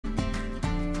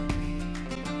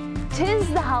'Tis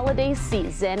the holiday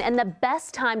season and the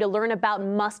best time to learn about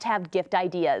must-have gift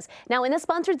ideas. Now, in the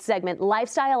sponsored segment,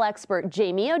 lifestyle expert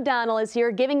Jamie O'Donnell is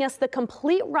here giving us the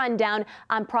complete rundown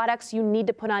on products you need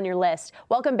to put on your list.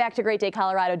 Welcome back to Great Day,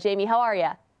 Colorado. Jamie, how are you?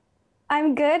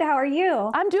 I'm good. How are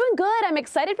you? I'm doing good. I'm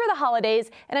excited for the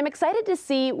holidays, and I'm excited to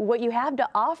see what you have to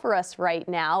offer us right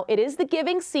now. It is the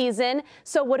giving season,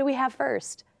 so what do we have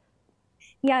first?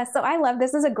 Yeah, so I love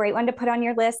this. Is a great one to put on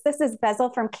your list. This is Bezel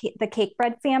from the Cake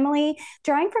Bread family.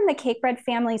 Drawing from the Cake Bread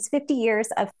family's 50 years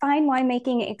of fine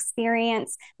winemaking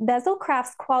experience, Bezel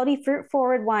crafts quality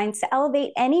fruit-forward wines to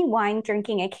elevate any wine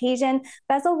drinking occasion.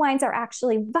 Bezel wines are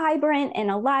actually vibrant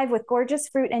and alive with gorgeous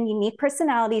fruit and unique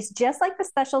personalities, just like the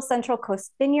special Central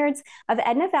Coast vineyards of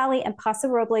Edna Valley and Paso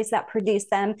Robles that produce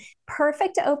them.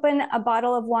 Perfect to open a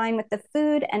bottle of wine with the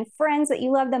food and friends that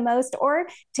you love the most, or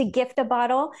to gift a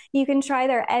bottle. You can try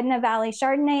their Edna Valley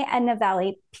Chardonnay, Edna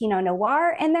Valley Pinot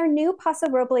Noir, and their new Paso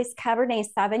Robles Cabernet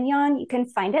Sauvignon. You can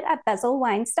find it at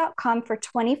bezelwines.com for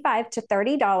 $25 to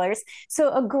 $30.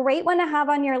 So a great one to have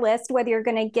on your list, whether you're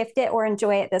going to gift it or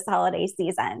enjoy it this holiday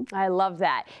season. I love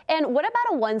that. And what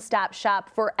about a one-stop shop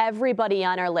for everybody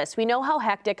on our list? We know how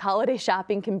hectic holiday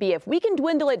shopping can be. If we can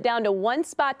dwindle it down to one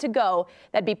spot to go,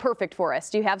 that'd be perfect for us.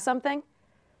 Do you have something?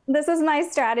 This is my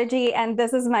strategy and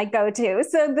this is my go-to.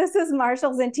 So this is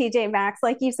Marshalls and TJ Maxx.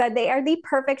 Like you said, they are the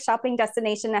perfect shopping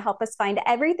destination to help us find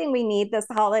everything we need this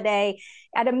holiday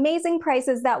at amazing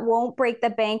prices that won't break the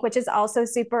bank, which is also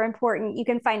super important. You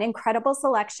can find incredible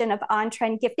selection of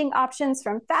on-trend gifting options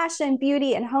from fashion,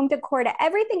 beauty, and home decor to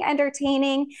everything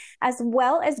entertaining, as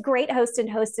well as great host and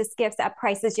hostess gifts at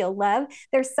prices you'll love.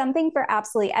 There's something for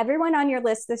absolutely everyone on your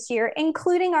list this year,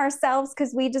 including ourselves,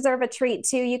 because we deserve a treat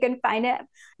too. You can find it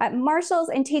at Marshalls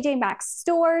and TJ Maxx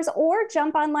stores, or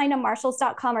jump online to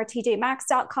marshalls.com or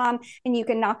tjmaxx.com and you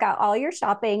can knock out all your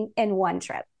shopping in one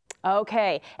trip.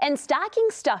 Okay, and stocking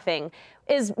stuffing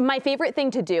is my favorite thing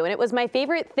to do, and it was my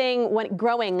favorite thing when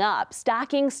growing up,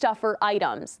 stocking stuffer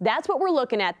items. That's what we're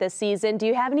looking at this season. Do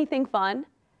you have anything fun?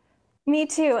 Me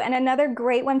too, and another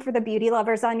great one for the beauty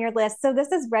lovers on your list. So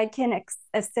this is Redken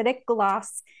Acidic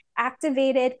Gloss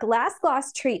Activated Glass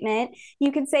Gloss Treatment.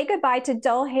 You can say goodbye to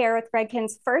dull hair with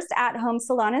Redken's first at-home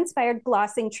salon-inspired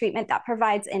glossing treatment that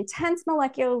provides intense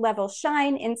molecular level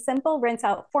shine in simple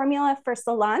rinse-out formula for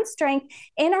salon strength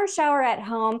in our shower at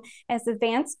home, as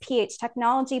advanced pH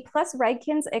technology plus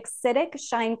Redken's Acidic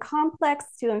Shine Complex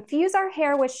to infuse our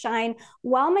hair with shine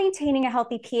while maintaining a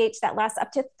healthy pH that lasts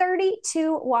up to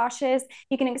 32 washes.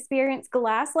 You can experience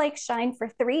glass-like shine for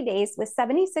 3 days with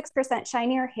 76%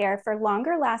 shinier hair for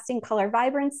longer lasting color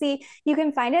vibrancy. You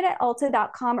can find it at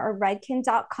Ulta.com or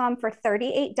Redken.com for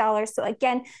 $38. So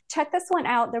again, check this one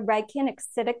out, the Redken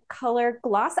Acidic Color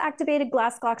Gloss Activated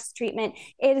Glass Gloss Treatment.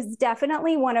 It is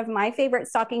definitely one of my favorite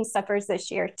stocking stuffers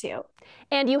this year too.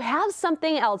 And you have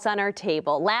something else on our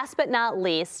table. Last but not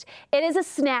least, it is a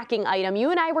snacking item. You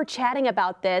and I were chatting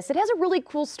about this. It has a really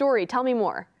cool story. Tell me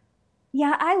more.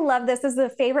 Yeah, I love this. This is a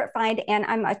favorite find, and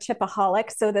I'm a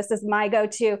chipaholic, so this is my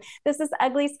go-to. This is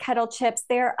Ugly's Kettle Chips.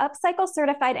 They're upcycle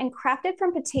certified and crafted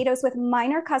from potatoes with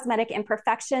minor cosmetic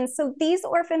imperfections. So these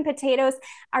orphan potatoes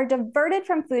are diverted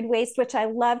from food waste, which I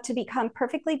love, to become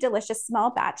perfectly delicious small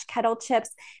batch kettle chips.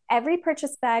 Every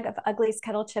purchased bag of Ugly's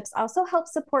Kettle Chips also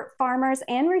helps support farmers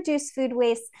and reduce food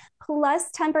waste.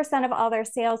 Plus 10% of all their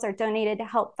sales are donated to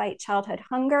help fight childhood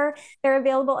hunger. They're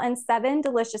available in 7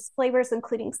 delicious flavors,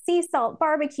 including sea salt,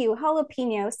 barbecue,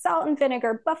 jalapeno, salt and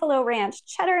vinegar, buffalo ranch,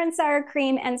 cheddar and sour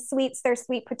cream, and sweets, their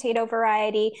sweet potato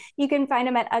variety. You can find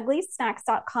them at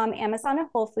uglysnacks.com, Amazon, and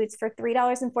Whole Foods for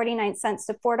 $3.49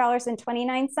 to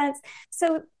 $4.29.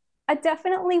 So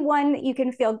definitely one that you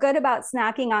can feel good about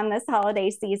snacking on this holiday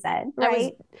season,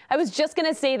 right? I was just going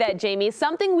to say that, Jamie.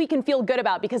 Something we can feel good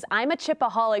about, because I'm a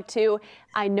chipaholic too.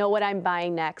 I know what I'm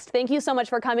buying next. Thank you so much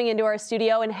for coming into our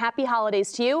studio, and happy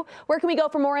holidays to you. Where can we go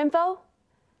for more info?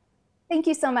 Thank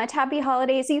you so much. Happy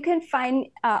holidays. You can find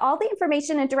all the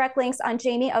information and direct links on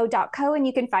jamieo.co, and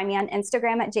you can find me on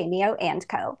Instagram at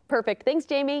jamieo&co. Perfect. Thanks,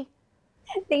 Jamie.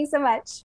 Thanks so much.